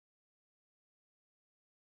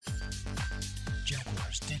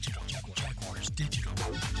Jaguars Digital. Jaguars Digital.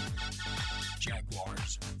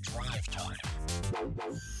 Jaguars Drive Time.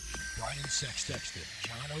 Brian Sexton,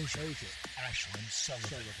 John Oehser, Ashlyn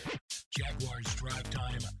Sullivan. Jaguars Drive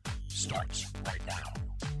Time starts right now.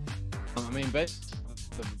 I mean, based on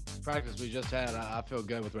the practice we just had, I feel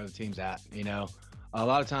good with where the team's at. You know, a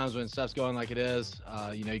lot of times when stuff's going like it is,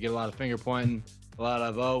 you know, you get a lot of finger pointing, a lot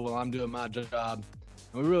of, oh, well, I'm doing my job.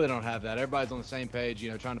 And we really don't have that. Everybody's on the same page,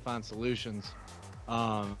 you know, trying to find solutions.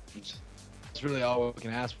 It's really all we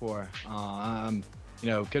can ask for. I'm, you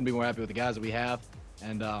know, couldn't be more happy with the guys that we have.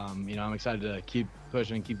 And, you know, I'm excited to keep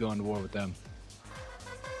pushing and keep going to war with them.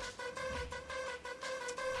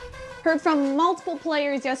 Heard from multiple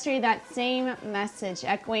players yesterday that same message,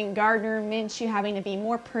 echoing Gardner Minshew having to be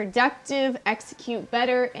more productive, execute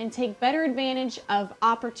better, and take better advantage of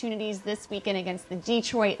opportunities this weekend against the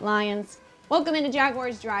Detroit Lions. Welcome into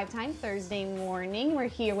Jaguars Drive Time Thursday morning. We're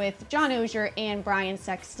here with John Oehser and Brian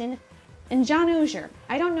Sexton. And John Oehser,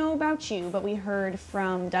 I don't know about you, but we heard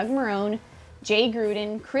from Doug Marrone, Jay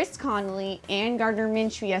Gruden, Chris Connolly, and Gardner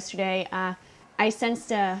Minshew yesterday. I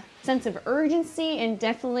sensed a sense of urgency and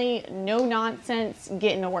definitely no nonsense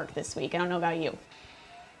getting to work this week. I don't know about you.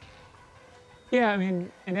 Yeah, I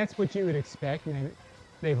mean, and that's what you would expect. I mean,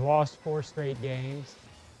 they've lost 4 straight games.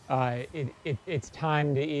 It's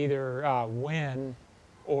time to either win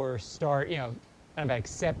or start, you know, kind of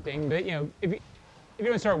accepting. But, you know, if you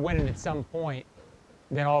don't start winning at some point,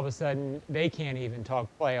 then all of a sudden they can't even talk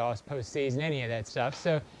playoffs, postseason, any of that stuff.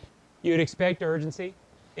 So you would expect urgency.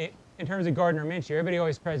 In terms of Gardner Minshew, everybody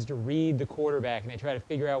always tries to read the quarterback and they try to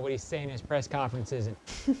figure out what he's saying in his press conferences, and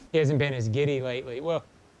he hasn't been as giddy lately. Well,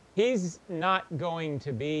 he's not going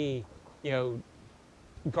to be, you know,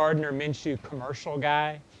 Gardner Minshew commercial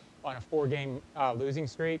guy on a 4-game losing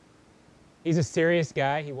streak. He's a serious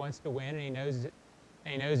guy. He wants to win, and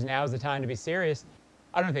he knows now's the time to be serious.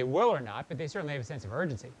 I don't know if they will or not, but they certainly have a sense of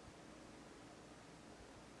urgency.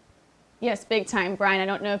 Yes, big time, Brian. I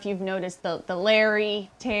don't know if you've noticed the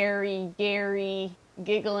Larry, Terry, Gary,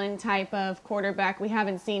 giggling type of quarterback. We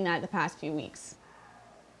haven't seen that the past few weeks.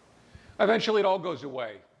 Eventually, it all goes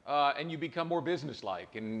away, and you become more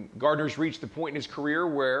businesslike. And Gardner's reached the point in his career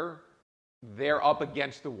where they're up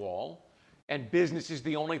against the wall, and business is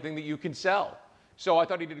the only thing that you can sell. So I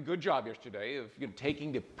thought he did a good job yesterday of, you know,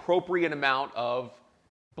 taking the appropriate amount of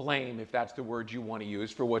blame, if that's the word you want to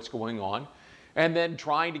use, for what's going on, and then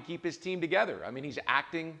trying to keep his team together. I mean, he's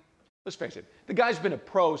acting, let's face it, the guy's been a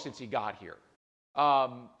pro since he got here.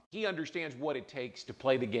 He understands what it takes to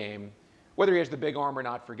play the game, whether he has the big arm or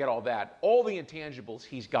not, forget all that. All the intangibles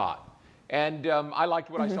he's got. And I liked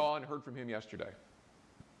what I saw and heard from him yesterday.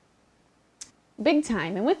 Big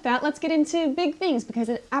time. And with that, let's get into big things, because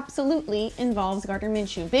it absolutely involves Gardner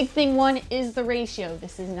Minshew. Big thing one is the ratio.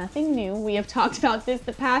 This is nothing new. We have talked about this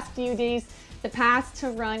the past few days. The pass to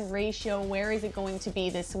run ratio, where is it going to be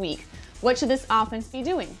this week? What should this offense be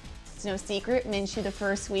doing? It's no secret, Minshew the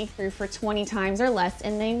first week threw for 20 times or less,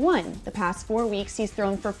 and they won. The past 4 weeks, he's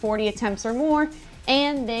thrown for 40 attempts or more,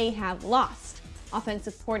 and they have lost.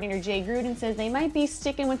 Offensive coordinator Jay Gruden says they might be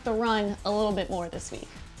sticking with the run a little bit more this week.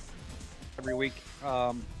 Every week,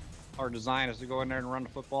 our design is to go in there and run the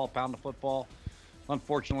football, pound the football.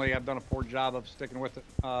 Unfortunately, I've done a poor job of sticking with it,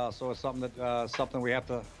 so it's something that something we have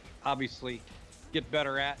to obviously get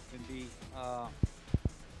better at and be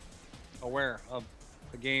aware of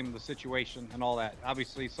the game, the situation, and all that.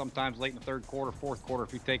 Obviously, sometimes late in the third quarter, fourth quarter,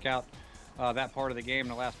 if you take out that part of the game in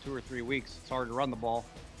the last 2 or 3 weeks, it's hard to run the ball.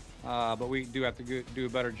 But we do have to do a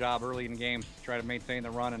better job early in games to try to maintain the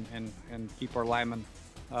run and keep our linemen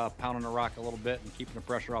pounding the rock a little bit and keeping the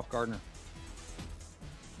pressure off Gardner.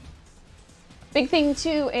 Big thing,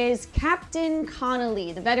 too, is Captain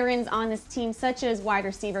Connolly. The veterans on this team, such as wide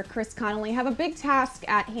receiver Chris Connolly, have a big task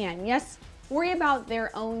at hand. Yes, worry about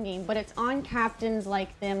their own game, but it's on captains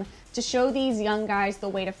like them to show these young guys the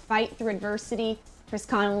way to fight through adversity. Chris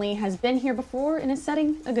Connolly has been here before and is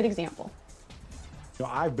setting a good example. You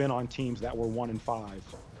know, I've been on teams that were 1-5,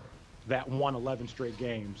 that won 11 straight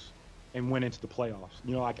games and went into the playoffs.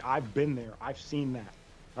 You know, like, I've been there. I've seen that.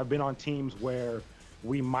 I've been on teams where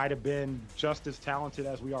we might have been just as talented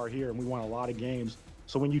as we are here, and we won a lot of games.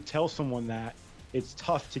 So when you tell someone that, it's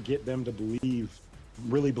tough to get them to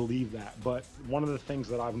really believe that. But one of the things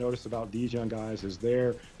that I've noticed about these young guys is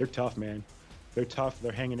they're tough, man. They're tough.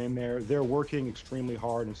 They're hanging in there. They're working extremely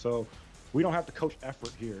hard. And so we don't have to coach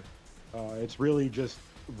effort here. It's really just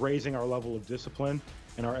raising our level of discipline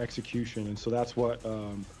and our execution. And so that's what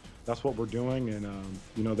we're doing. And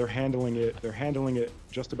you know, they're handling it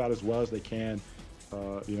just about as well as they can.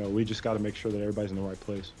 You know, we just got to make sure that everybody's in the right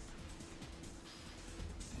place.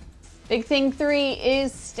 Big thing 3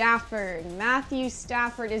 is Stafford. Matthew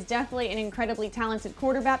Stafford is definitely an incredibly talented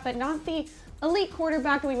quarterback, but not the elite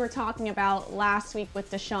quarterback we were talking about last week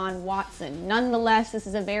with Deshaun Watson. Nonetheless, this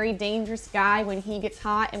is a very dangerous guy when he gets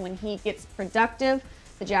hot and when he gets productive.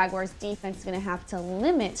 The Jaguars defense is going to have to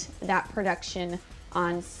limit that production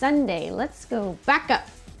on Sunday. Let's go back up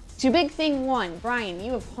to big thing 1. Brian,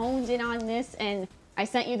 you have honed in on this, and I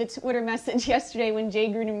sent you the Twitter message yesterday when Jay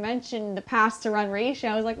Gruden mentioned the pass to run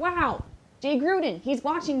ratio. I was like, wow, Jay Gruden, he's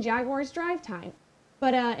watching Jaguars drive time.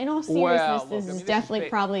 But in all seriousness, this is definitely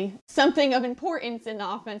probably something of importance in the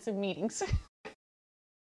offensive meetings.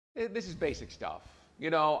 This is basic stuff. You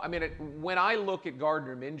know, I mean, when I look at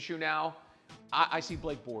Gardner Minshew now, I see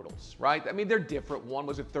Blake Bortles, right? I mean, they're different. One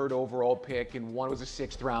was a 3rd overall pick and one was a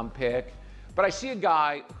 6th round pick. But I see a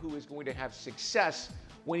guy who is going to have success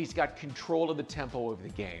when he's got control of the tempo of the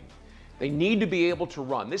game. They need to be able to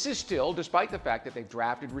run. This is still, despite the fact that they've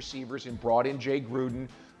drafted receivers and brought in Jay Gruden,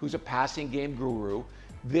 who's a passing game guru,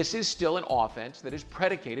 this is still an offense that is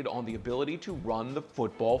predicated on the ability to run the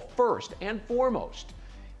football first and foremost.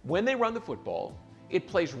 When they run the football, it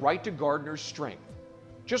plays right to Gardner's strength,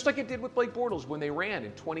 just like it did with Blake Bortles when they ran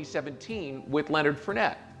in 2017 with Leonard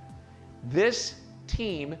Fournette. This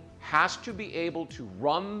team has to be able to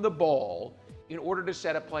run the ball in order to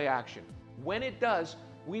set up play action. When it does,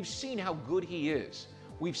 we've seen how good he is.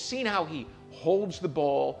 We've seen how he holds the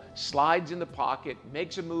ball, slides in the pocket,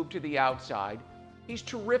 makes a move to the outside. He's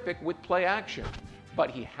terrific with play action,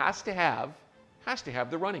 but he has to have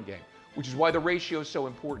the running game, which is why the ratio is so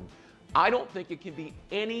important. I don't think it can be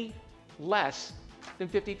any less than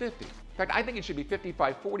 50-50. In fact, I think it should be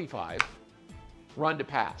 55-45 run to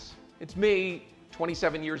pass. It's me,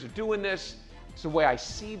 27 years of doing this. It's the way I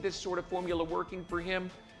see this sort of formula working for him,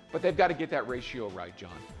 but they've got to get that ratio right,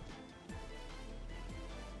 John.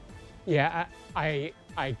 Yeah, I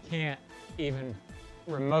can't even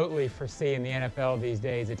remotely foresee in the NFL these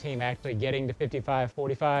days a team actually getting to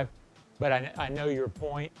 55-45, but I know your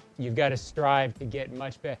point. You've got to strive to get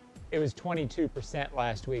much better. It was 22%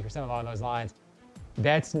 last week or something along those lines.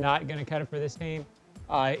 That's not going to cut it for this team.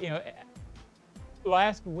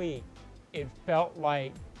 Last week, it felt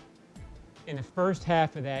like in the first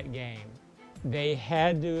half of that game, they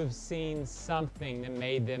had to have seen something that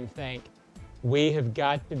made them think, we have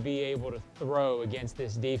got to be able to throw against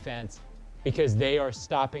this defense because they are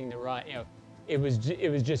stopping the run. You know, it was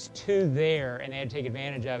just too there, and they had to take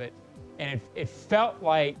advantage of it. And it felt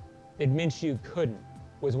like that Minshew couldn't,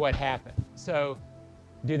 was what happened. So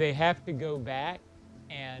do they have to go back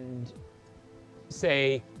and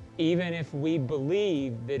say, even if we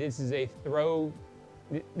believe that this is a throw,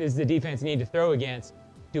 this is the defense need to throw against,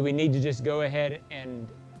 do we need to just go ahead and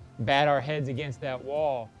bat our heads against that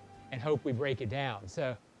wall and hope we break it down?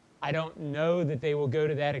 So I don't know that they will go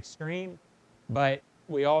to that extreme, but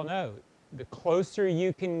we all know the closer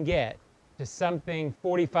you can get to something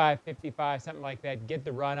 45-55, something like that, get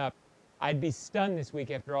the run up. I'd be stunned this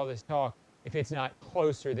week after all this talk if it's not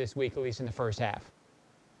closer this week, at least in the first half.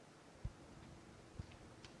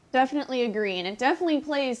 Definitely agree, and it definitely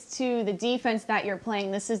plays to the defense that you're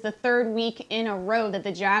playing. This is the 3rd week in a row that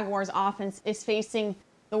the Jaguars offense is facing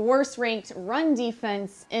the worst ranked run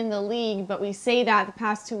defense in the league, but we say that the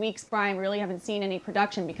past 2 weeks, Brian, really haven't seen any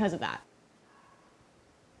production because of that.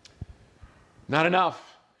 Not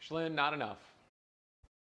enough, Shlyn, not enough.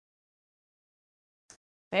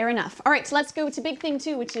 Fair enough. All right, so let's go to big thing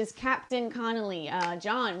 2, which is Captain Connolly.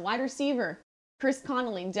 John, wide receiver. Chris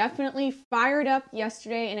Connolly definitely fired up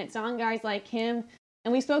yesterday, and it's on guys like him.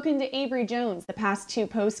 And we've spoken to Avery Jones the past 2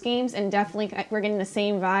 post games, and definitely we're getting the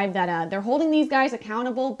same vibe that they're holding these guys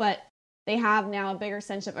accountable, but they have now a bigger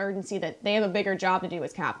sense of urgency that they have a bigger job to do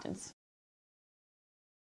as captains.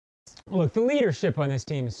 Look, the leadership on this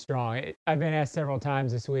team is strong. I've been asked several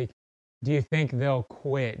times this week, do you think they'll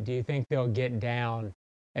quit? Do you think they'll get down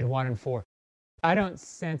at 1-4? I don't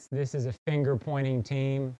sense this as a finger-pointing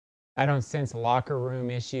team. I don't sense locker room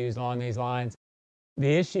issues along these lines. The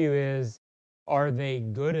issue is, are they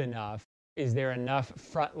good enough? Is there enough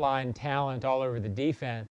frontline talent all over the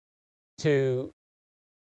defense to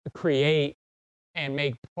create and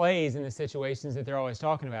make plays in the situations that they're always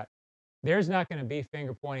talking about? There's not going to be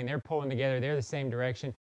finger pointing. They're pulling together. They're the same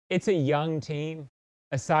direction. It's a young team.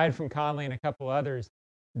 Aside from Conley and a couple others,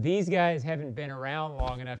 these guys haven't been around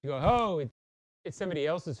long enough to go, oh, it's somebody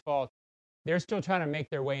else's fault. They're still trying to make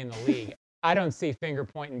their way in the league. I don't see finger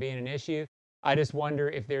pointing being an issue. I just wonder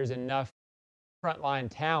if there's enough frontline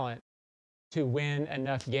talent to win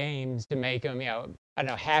enough games to make them, I don't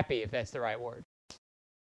know, happy, if that's the right word.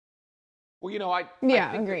 Well, you know, I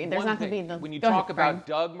Yeah, think agreed. that There's one not going to be thing, the. when you Go talk ahead, Brian. about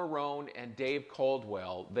Doug Marrone and Dave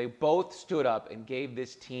Caldwell, they both stood up and gave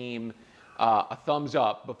this team a thumbs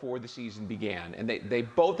up before the season began. And they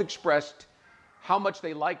both expressed how much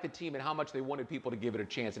they liked the team and how much they wanted people to give it a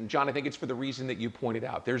chance. And John, I think it's for the reason that you pointed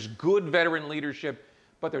out. There's good veteran leadership,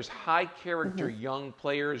 but there's high character young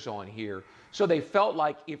players on here. So they felt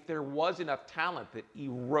like if there was enough talent that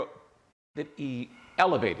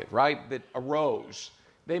elevated, right, that arose,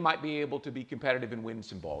 they might be able to be competitive and win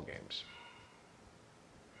some ball games.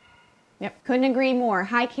 Yep, couldn't agree more.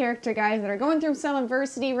 High character guys that are going through some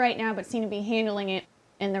adversity right now, but seem to be handling it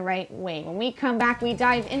in the right way. When we come back, we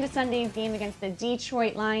dive into Sunday's game against the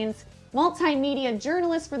Detroit Lions. Multimedia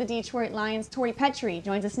journalist for the Detroit Lions, Tori Petrie,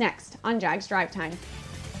 joins us next on Jags Drive Time.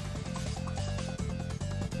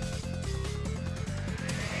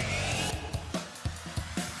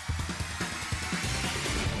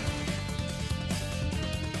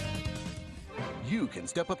 You can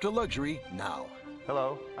step up to luxury now.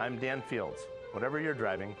 Hello, I'm Dan Fields. Whatever you're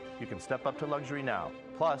driving, you can step up to luxury now.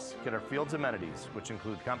 Plus, get our Fields amenities, which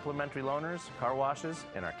include complimentary loaners, car washes,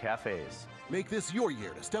 and our cafes. Make this your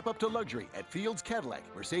year to step up to luxury at Fields Cadillac,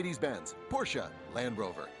 Mercedes-Benz, Porsche, Land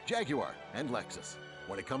Rover, Jaguar, and Lexus.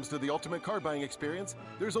 When it comes to the ultimate car buying experience,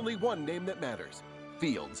 there's only one name that matters: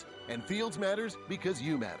 Fields. And Fields matters because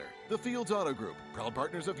you matter. The Fields Auto Group, proud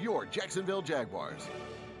partners of your Jacksonville Jaguars.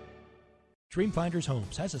 Dreamfinders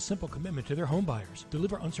Homes has a simple commitment to their home buyers.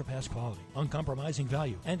 Deliver unsurpassed quality, uncompromising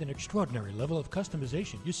value, and an extraordinary level of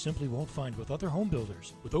customization you simply won't find with other home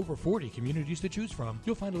builders. With over 40 communities to choose from,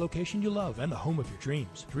 you'll find a location you love and the home of your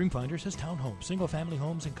dreams. Dreamfinders has townhomes, single-family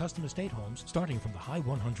homes, and custom estate homes starting from the high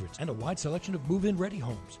 100s and a wide selection of move-in ready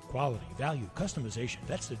homes. Quality, value, customization.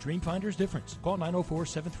 That's the Dreamfinders difference. Call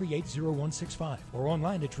 904-738-0165 or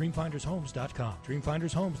online at dreamfindershomes.com.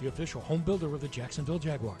 Dreamfinders Homes, the official home builder of the Jacksonville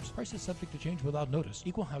Jaguars. Prices subject to change without notice.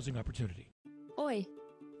 Equal housing opportunity. Oi.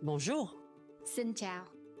 Bonjour. Xin chào.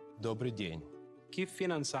 Добрый день. كيف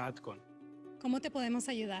فينا نساعدكم? ¿Cómo te podemos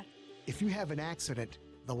ayudar? If you have an accident,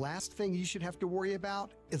 the last thing you should have to worry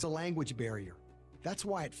about is a language barrier. That's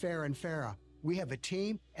why at Farah and Farah, we have a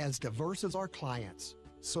team as diverse as our clients.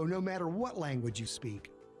 So no matter what language you speak,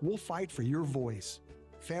 we'll fight for your voice.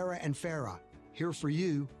 Farah and Farah, here for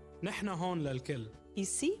you. نحن هون للكل.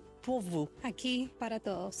 Ici pour vous. Aquí para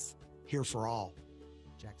todos. Here for all.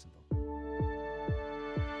 Jacksonville.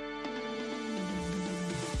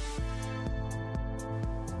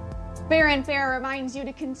 Farah and Farah reminds you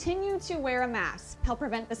to continue to wear a mask. Help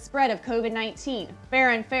prevent the spread of COVID-19.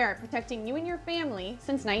 Farah and Farah, protecting you and your family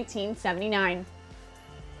since 1979.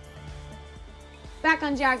 Back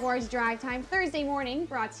on Jaguars Drive Time Thursday morning,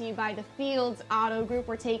 brought to you by the Fields Auto Group.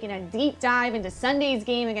 We're taking a deep dive into Sunday's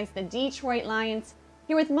game against the Detroit Lions.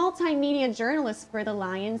 Here with multimedia journalist for the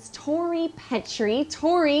Lions, Tori Petrie.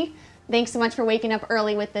 Tori, thanks so much for waking up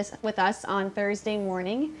early with us on Thursday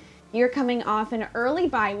morning. You're coming off an early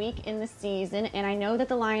bye week in the season, and I know that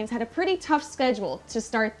the Lions had a pretty tough schedule to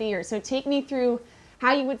start the year. So take me through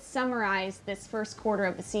how you would summarize this first quarter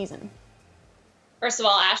of the season. First of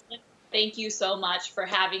all, Ashlyn, thank you so much for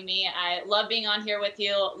having me. I love being on here with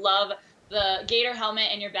you. Love the Gator helmet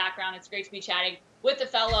and your background. It's great to be chatting with the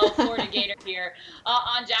fellow Florida Gator here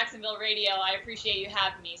on Jacksonville Radio. I appreciate you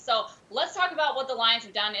having me. So let's talk about what the Lions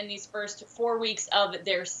have done in these first 4 weeks of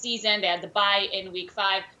their season. They had the bye in week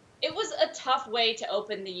 5. It was a tough way to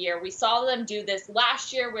open the year. We saw them do this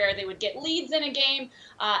last year where they would get leads in a game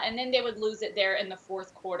and then they would lose it there in the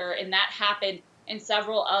fourth quarter. And that happened in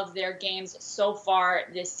several of their games so far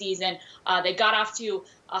this season. They got off to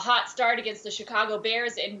a hot start against the Chicago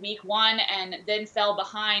Bears in week 1 and then fell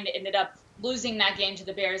behind, ended up losing that game to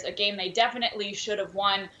the Bears, a game they definitely should have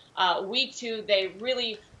won. Week 2, they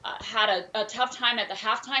really had a tough time at the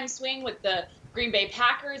halftime swing with the Green Bay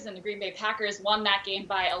Packers, and the Green Bay Packers won that game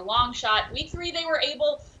by a long shot. Week 3, they were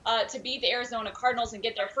able to beat the Arizona Cardinals and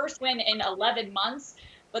get their first win in 11 months.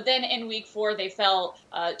 But then in week 4, they fell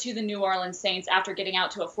to the New Orleans Saints after getting out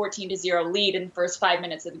to a 14-0 lead in the first 5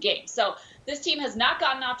 minutes of the game. So this team has not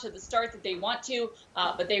gotten off to the start that they want to,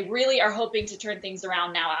 but they really are hoping to turn things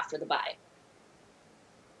around now after the bye.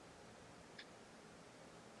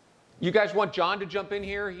 You guys want John to jump in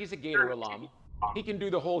here? He's a Gator alum. He can do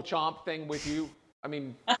the whole chomp thing with you. I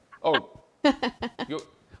mean, I'll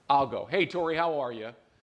go. Hey, Tori, how are you?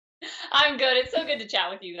 I'm good. It's so good to chat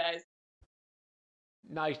with you guys.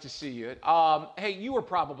 Nice to see you. Hey, you were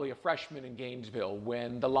probably a freshman in Gainesville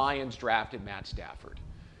when the Lions drafted Matt Stafford.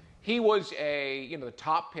 He was the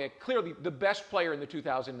top pick, clearly the best player in the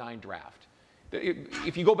 2009 draft.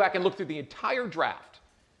 If you go back and look through the entire draft,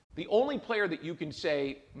 the only player that you can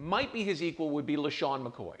say might be his equal would be LaShawn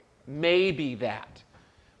McCoy. maybe that.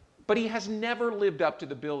 But he has never lived up to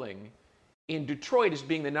the billing in Detroit as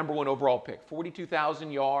being the #1 overall pick.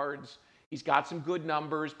 42,000 yards. He's got some good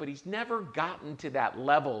numbers, but he's never gotten to that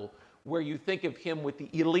level where you think of him with the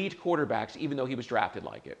elite quarterbacks, even though he was drafted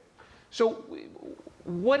like it. So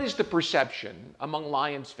what is the perception among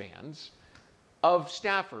Lions fans of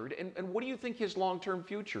Stafford, and what do you think his long-term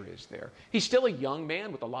future is there? He's still a young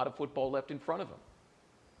man with a lot of football left in front of him.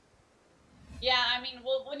 Yeah, I mean,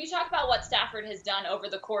 well, when you talk about what Stafford has done over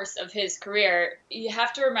the course of his career, you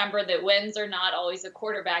have to remember that wins are not always a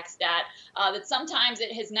quarterback stat, that sometimes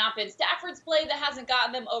it has not been Stafford's play that hasn't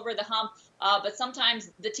gotten them over the hump, but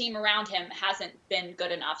sometimes the team around him hasn't been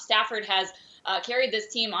good enough. Stafford has carried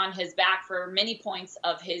this team on his back for many points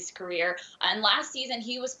of his career. And last season,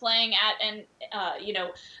 he was playing at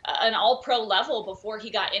an all-pro level before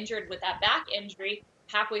he got injured with that back injury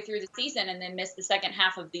halfway through the season and then missed the second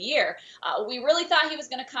half of the year. We really thought he was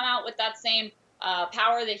going to come out with that same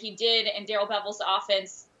power that he did in Darrell Bevell's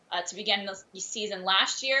offense to begin the season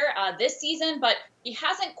last year, this season, but he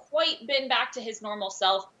hasn't quite been back to his normal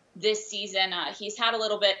self this season. He's had a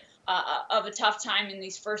little bit of a tough time in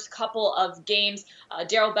these first couple of games.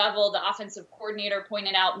 Darrell Bevell, the offensive coordinator,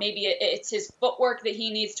 pointed out maybe it's his footwork that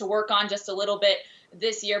he needs to work on just a little bit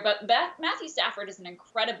this year. But Matthew Stafford is an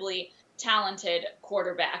incredibly talented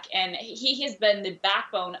quarterback, and he has been the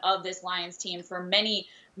backbone of this Lions team for many,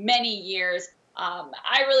 many years.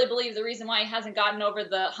 I really believe the reason why he hasn't gotten over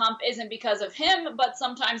the hump isn't because of him, but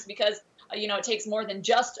sometimes because it takes more than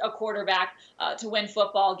just a quarterback to win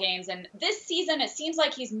football games. And this season, it seems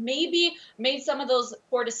like he's maybe made some of those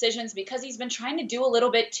poor decisions because he's been trying to do a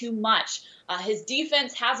little bit too much. His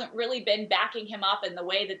defense hasn't really been backing him up in the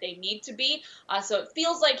way that they need to be. So it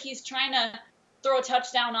feels like he's trying to throw a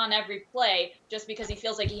touchdown on every play just because he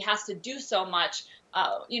feels like he has to do so much.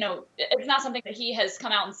 It's not something that he has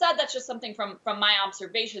come out and said. That's just something from my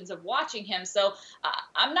observations of watching him. So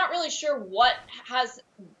I'm not really sure what has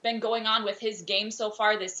been going on with his game so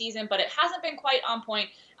far this season, but it hasn't been quite on point.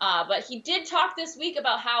 But he did talk this week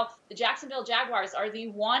about how the Jacksonville Jaguars are the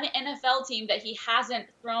one NFL team that he hasn't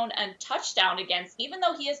thrown a touchdown against, even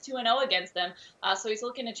though he is 2-0 against them. So he's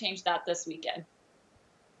looking to change that this weekend.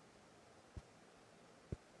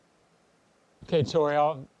 Okay, Tori,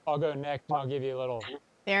 I'll go next, and I'll give you a little.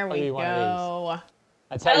 There we go.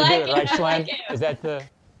 That's how you do it, right, Schlen? Is that the?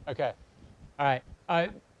 Okay. All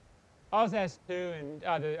right. I'll just ask two, and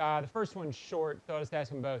the first one's short, so I'll just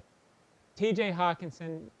ask them both. T.J.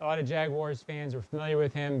 Hockenson, a lot of Jaguars fans were familiar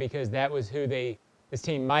with him because that was who this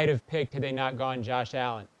team might have picked had they not gone Josh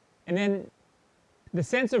Allen. And then the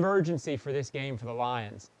sense of urgency for this game for the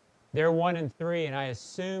Lions. They're 1-3, and I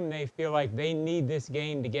assume they feel like they need this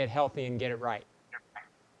game to get healthy and get it right.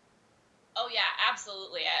 Oh, yeah,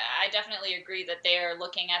 absolutely. I definitely agree that they're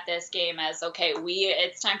looking at this game as, okay,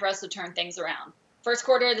 it's time for us to turn things around. First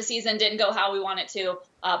quarter of the season didn't go how we want it to,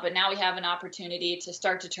 but now we have an opportunity to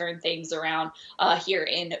start to turn things around here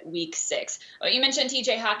in Week 6. You mentioned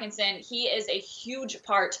T.J. Hockenson. He is a huge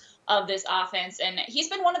part of this offense, and he's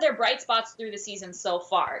been one of their bright spots through the season so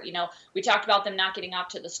far. We talked about them not getting off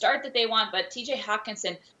to the start that they want, but T.J.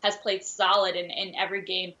 Hockenson has played solid in every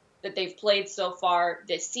game that they've played so far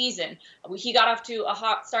this season. He got off to a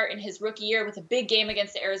hot start in his rookie year with a big game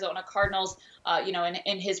against the Arizona Cardinals,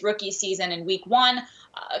 in his rookie season in Week 1.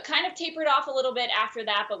 Kind of tapered off a little bit after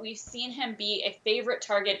that, but we've seen him be a favorite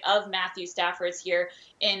target of Matthew Stafford's here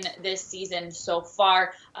in this season so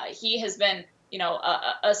far. He has been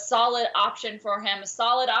a solid option for him, a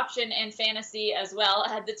solid option in fantasy as well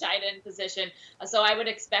at the tight end position. So I would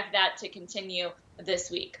expect that to continue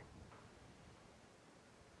this week.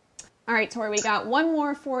 All right, Tori, we got one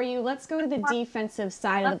more for you. Let's go to the defensive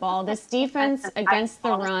side of the ball. This defense against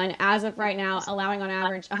the run, as of right now, allowing on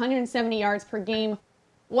average 170 yards per game.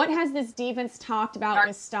 What has this defense talked about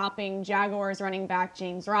with stopping Jaguars running back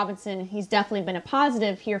James Robinson? He's definitely been a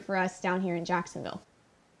positive here for us down here in Jacksonville.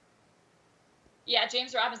 Yeah,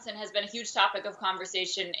 James Robinson has been a huge topic of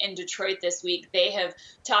conversation in Detroit this week. They have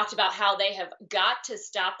talked about how they have got to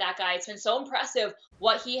stop that guy. It's been so impressive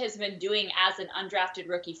what he has been doing as an undrafted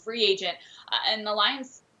rookie free agent. And the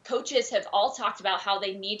Lions coaches have all talked about how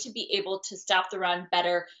they need to be able to stop the run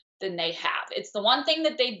better than they have. It's the one thing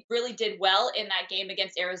that they really did well in that game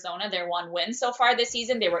against Arizona, their one win so far this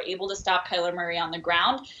season. They were able to stop Kyler Murray on the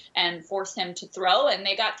ground and force him to throw, and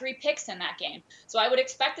they got 3 picks in that game. So I would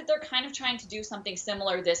expect that they're kind of trying to do something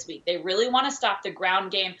similar this week. They really want to stop the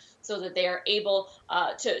ground game so that they are able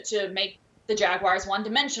to make the Jaguars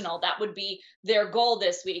one-dimensional. That would be their goal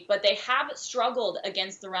this week. But they have struggled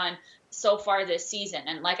against the run so far this season.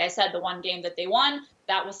 And like I said, the one game that they won,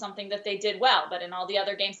 that was something that they did well. But in all the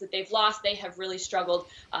other games that they've lost, they have really struggled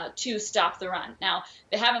to stop the run. Now,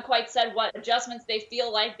 they haven't quite said what adjustments they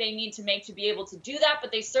feel like they need to make to be able to do that,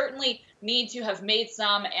 but they certainly need to have made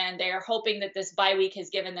some, and they are hoping that this bye week has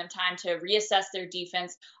given them time to reassess their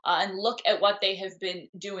defense and look at what they have been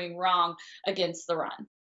doing wrong against the run.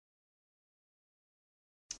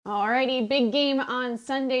 Alrighty, big game on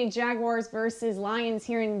Sunday, Jaguars versus Lions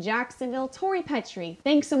here in Jacksonville. Tori Petrie,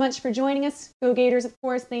 thanks so much for joining us. Go Gators, of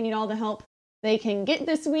course, they need all the help they can get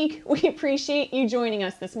this week. We appreciate you joining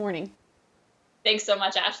us this morning. Thanks so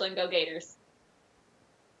much, Ashlyn. Go Gators.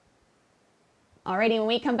 Alrighty, when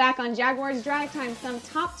we come back on Jaguars Drive Time, some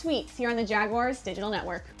top tweets here on the Jaguars Digital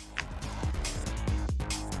Network.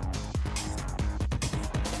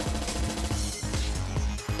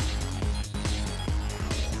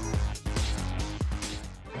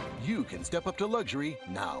 You can step up to luxury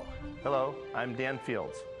now. Hello, I'm Dan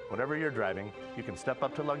Fields. Whatever you're driving, you can step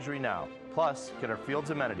up to luxury now. Plus, get our Fields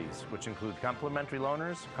amenities, which include complimentary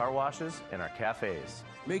loaners, car washes, and our cafes.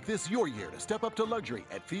 Make this your year to step up to luxury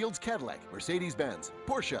at Fields Cadillac, Mercedes-Benz,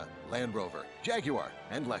 Porsche, Land Rover, Jaguar,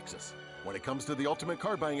 and Lexus. When it comes to the ultimate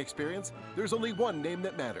car buying experience, there's only one name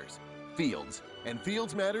that matters: Fields. And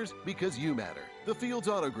Fields matters because you matter. The Fields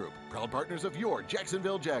Auto Group, proud partners of your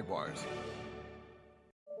Jacksonville Jaguars.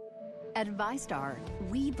 At ViStar,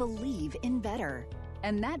 we believe in better.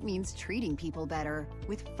 And that means treating people better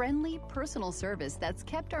with friendly, personal service that's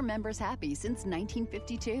kept our members happy since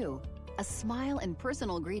 1952. A smile and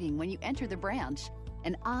personal greeting when you enter the branch,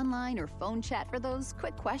 an online or phone chat for those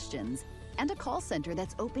quick questions, and a call center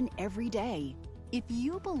that's open every day. If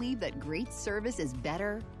you believe that great service is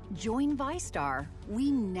better, join ViStar.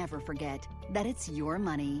 We never forget that it's your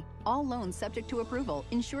money. All loans subject to approval,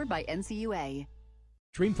 insured by NCUA.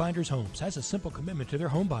 Dreamfinders Homes has a simple commitment to their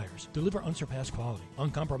home buyers. Deliver unsurpassed quality,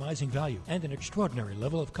 uncompromising value, and an extraordinary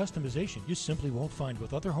level of customization you simply won't find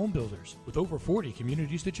with other home builders. With over 40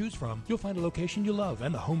 communities to choose from, you'll find a location you love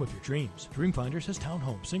and the home of your dreams. Dreamfinders has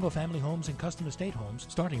townhomes, single-family homes, and custom estate homes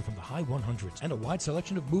starting from the high 100s and a wide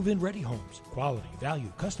selection of move-in ready homes. Quality,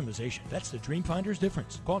 value, customization. That's the Dreamfinders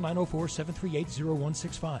difference. Call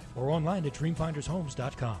 904-738-0165 or online at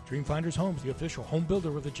dreamfindershomes.com. Dreamfinders Homes, the official home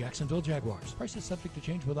builder of the Jacksonville Jaguars. Prices subject to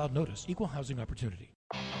change without notice. Equal housing opportunity.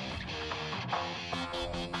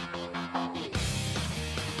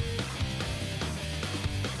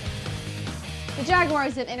 The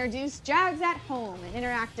Jaguars have introduced Jags at Home, an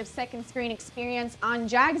interactive second screen experience on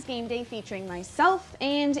Jags Game Day featuring myself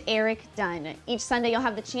and Eric Dunn. Each Sunday you'll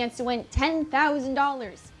have the chance to win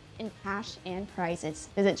 $10,000 in cash and prizes.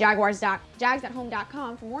 Visit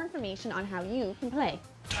jagsathome.com for more information on how you can play.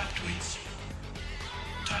 Top tweets.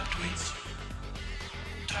 Top tweets.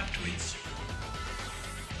 Top tweets.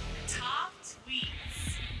 Top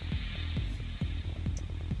tweets.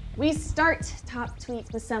 We start top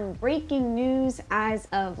tweets with some breaking news as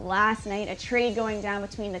of last night. A trade going down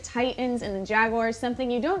between the Titans and the Jaguars, something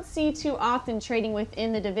you don't see too often trading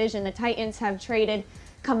within the division. The Titans have traded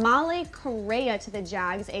Kamale Correa to the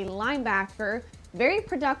Jags, a linebacker, very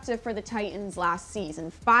productive for the Titans last season.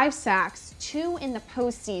 5 sacks, 2 in the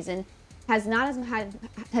postseason. Has not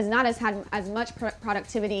had as much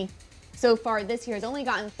productivity so far this year. Has only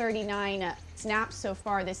gotten 39 snaps so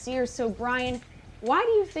far this year. So Brian, why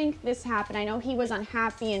do you think this happened? I know he was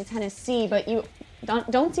unhappy in Tennessee, but you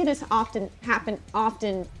don't see this happen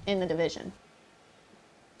often in the division.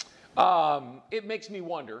 It makes me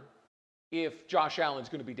wonder if Josh Allen's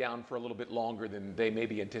going to be down for a little bit longer than they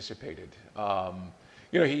maybe anticipated.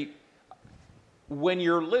 When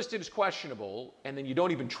you're listed as questionable and then you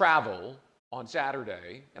don't even travel on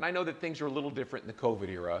Saturday, and I know that things are a little different in the COVID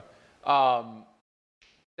era,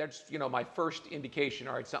 that's my first indication,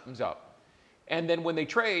 all right, something's up. And then when they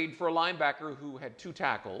trade for a linebacker who had 2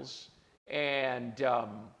 tackles and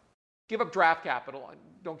give up draft capital, I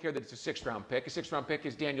don't care that it's a 6th-round pick. A 6th-round pick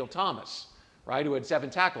is Daniel Thomas, right, who had 7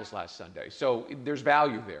 tackles last Sunday. So there's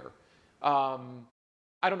value there.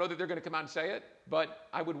 I don't know that they're going to come out and say it, but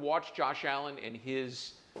I would watch Josh Allen and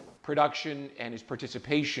his production and his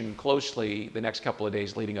participation closely the next couple of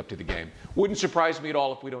days leading up to the game. Wouldn't surprise me at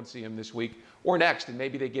all if we don't see him this week or next, and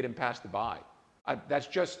maybe they get him past the bye. That's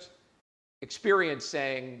just experience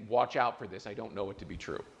saying, watch out for this. I don't know it to be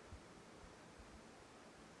true.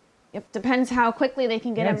 Yep, depends how quickly they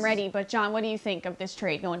can get him ready. But John, what do you think of this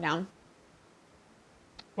trade going down?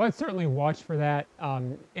 Well, I'd certainly watch for that,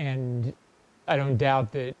 and I don't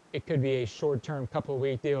doubt that it could be a short-term,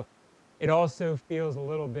 couple-week deal. It also feels a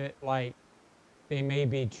little bit like they may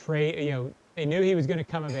be they knew he was going to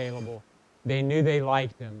come available. They knew they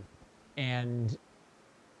liked him, and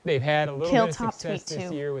they've had a little bit of success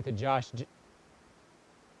this year with a Josh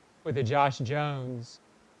Jones,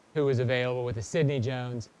 who was available, with a Sidney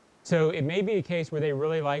Jones. So it may be a case where they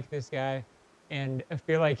really like this guy, and I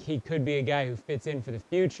feel like he could be a guy who fits in for the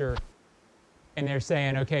future. And they're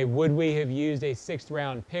saying, okay, would we have used a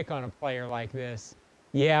 6th-round pick on a player like this?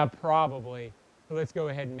 Yeah, probably. So let's go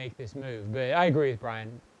ahead and make this move. But I agree with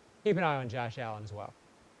Brian. Keep an eye on Josh Allen as well.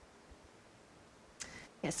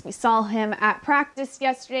 Yes, we saw him at practice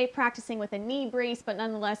yesterday, practicing with a knee brace, but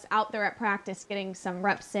nonetheless out there at practice getting some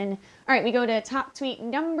reps in. All right, we go to top tweet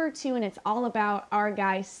number 2, and it's all about our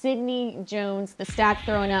guy, Sidney Jones, the stats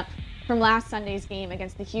thrown up from last Sunday's game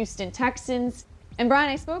against the Houston Texans. And Brian,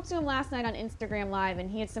 I spoke to him last night on Instagram Live,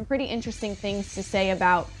 and he had some pretty interesting things to say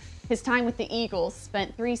about his time with the Eagles.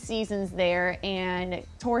 Spent 3 seasons there and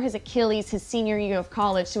tore his Achilles his senior year of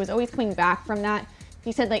college, so was always coming back from that.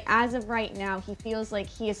 He said, like, as of right now, he feels like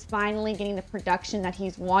he is finally getting the production that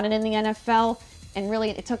he's wanted in the NFL. And really,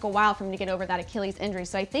 it took a while for him to get over that Achilles injury.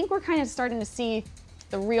 So I think we're kind of starting to see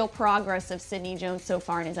the real progress of Sidney Jones so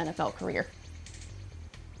far in his NFL career.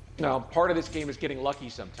 Now, part of this game is getting lucky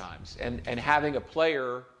sometimes, and having a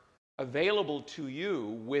player available to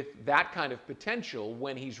you with that kind of potential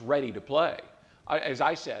when he's ready to play. As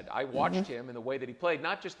I said, I watched him in the way that he played,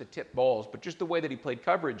 not just the tip balls, but just the way that he played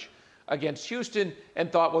coverage against Houston,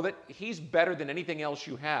 and thought, well, that he's better than anything else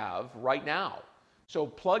you have right now. So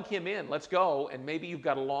plug him in, let's go, and maybe you've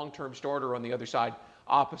got a long-term starter on the other side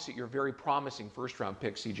opposite your very promising first-round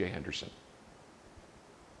pick, C.J. Henderson.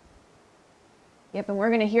 Yep, and we're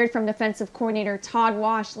going to hear from defensive coordinator Todd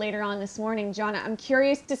Wash later on this morning. John, I'm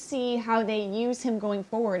curious to see how they use him going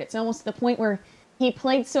forward. It's almost to the point where he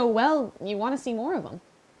played so well, you want to see more of him.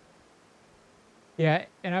 Yeah,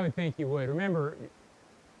 and I would think you would. Remember,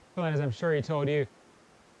 as I'm sure he told you,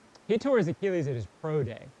 he tore his Achilles at his pro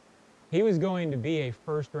day. He was going to be a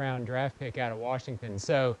first-round draft pick out of Washington.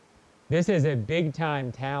 So this is a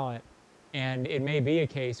big-time talent, and it may be a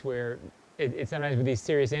case where it sometimes with these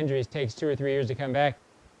serious injuries takes 2 or 3 years to come back.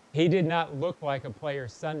 He did not look like a player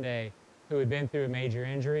Sunday who had been through a major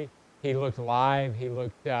injury. He looked live. He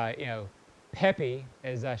looked, peppy,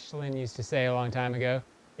 as Schlinn used to say a long time ago.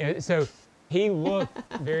 So he looked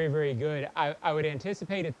very, very good. I would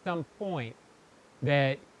anticipate at some point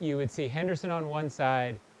that you would see Henderson on one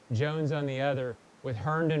side, Jones on the other, with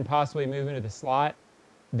Herndon possibly moving to the slot.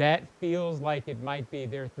 That feels like it might be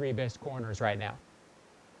their 3 best corners right now.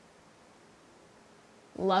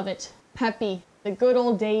 Love it. Peppy. The good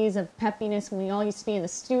old days of peppiness when we all used to be in the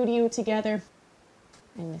studio together.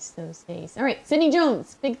 I miss those days. All right, Sidney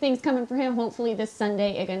Jones. Big things coming for him, hopefully this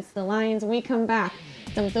Sunday against the Lions. When we come back,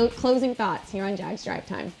 some closing thoughts here on Jags Drive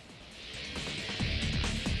Time.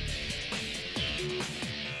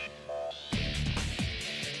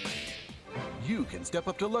 You can step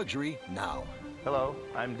up to luxury now. Hello,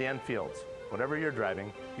 I'm Dan Fields. Whatever you're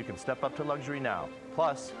driving, you can step up to luxury now.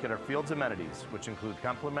 Plus, get our Fields amenities, which include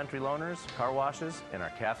complimentary loaners, car washes, and our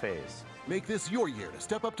cafes. Make this your year to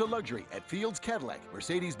step up to luxury at Fields Cadillac,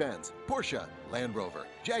 Mercedes-Benz, Porsche, Land Rover,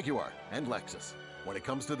 Jaguar, and Lexus. When it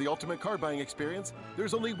comes to the ultimate car buying experience,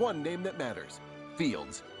 there's only one name that matters: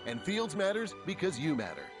 Fields. And Fields matters because you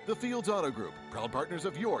matter. The Fields Auto Group, proud partners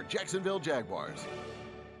of your Jacksonville Jaguars.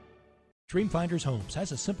 Dreamfinders Homes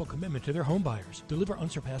has a simple commitment to their home buyers. Deliver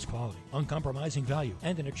unsurpassed quality, uncompromising value,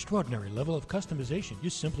 and an extraordinary level of customization you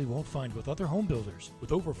simply won't find with other home builders.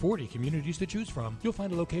 With over 40 communities to choose from, you'll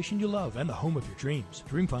find a location you love and the home of your dreams.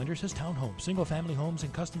 Dreamfinders has townhomes, single-family homes,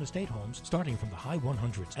 and custom estate homes starting from the high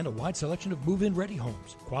 100s and a wide selection of move-in ready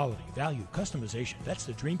homes. Quality, value, customization. That's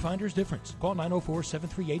the Dreamfinders difference. Call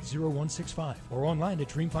 904-738-0165 or online at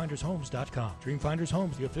dreamfindershomes.com. Dreamfinders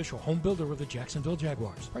Homes, the official home builder of the Jacksonville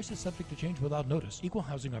Jaguars. Prices subject to change without notice. Equal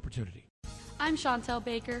housing opportunity. I'm Chantel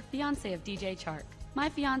Baker, fiance of DJ Chark. My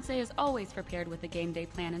fiance is always prepared with a game day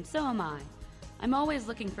plan, and so am I. I'm always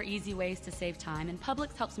looking for easy ways to save time, and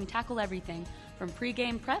Publix helps me tackle everything from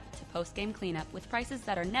pre-game prep to post-game cleanup with prices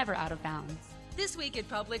that are never out of bounds. This week at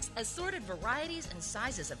Publix, assorted varieties and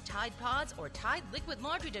sizes of Tide Pods or Tide Liquid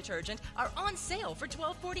Laundry Detergent are on sale for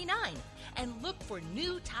 $12.49. And look for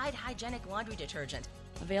new Tide Hygienic Laundry Detergent.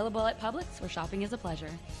 Available at Publix, where shopping is a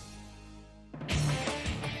pleasure.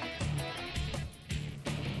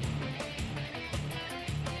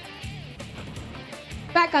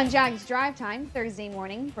 Back on Jags Drive Time Thursday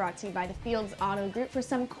morning, brought to you by the Fields Auto Group. For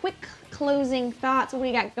some quick closing thoughts, what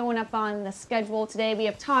we got going up on the schedule today, we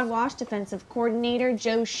have Todd Wash, defensive coordinator,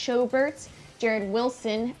 Joe Schobert, Jared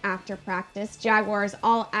Wilson after practice, Jaguars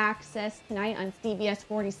All Access tonight on CBS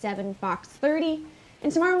 47, Fox 30.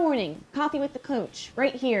 And tomorrow morning, Coffee with the Coach,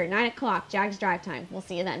 right here, 9 o'clock, Jags Drive Time. We'll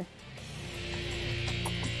see you then.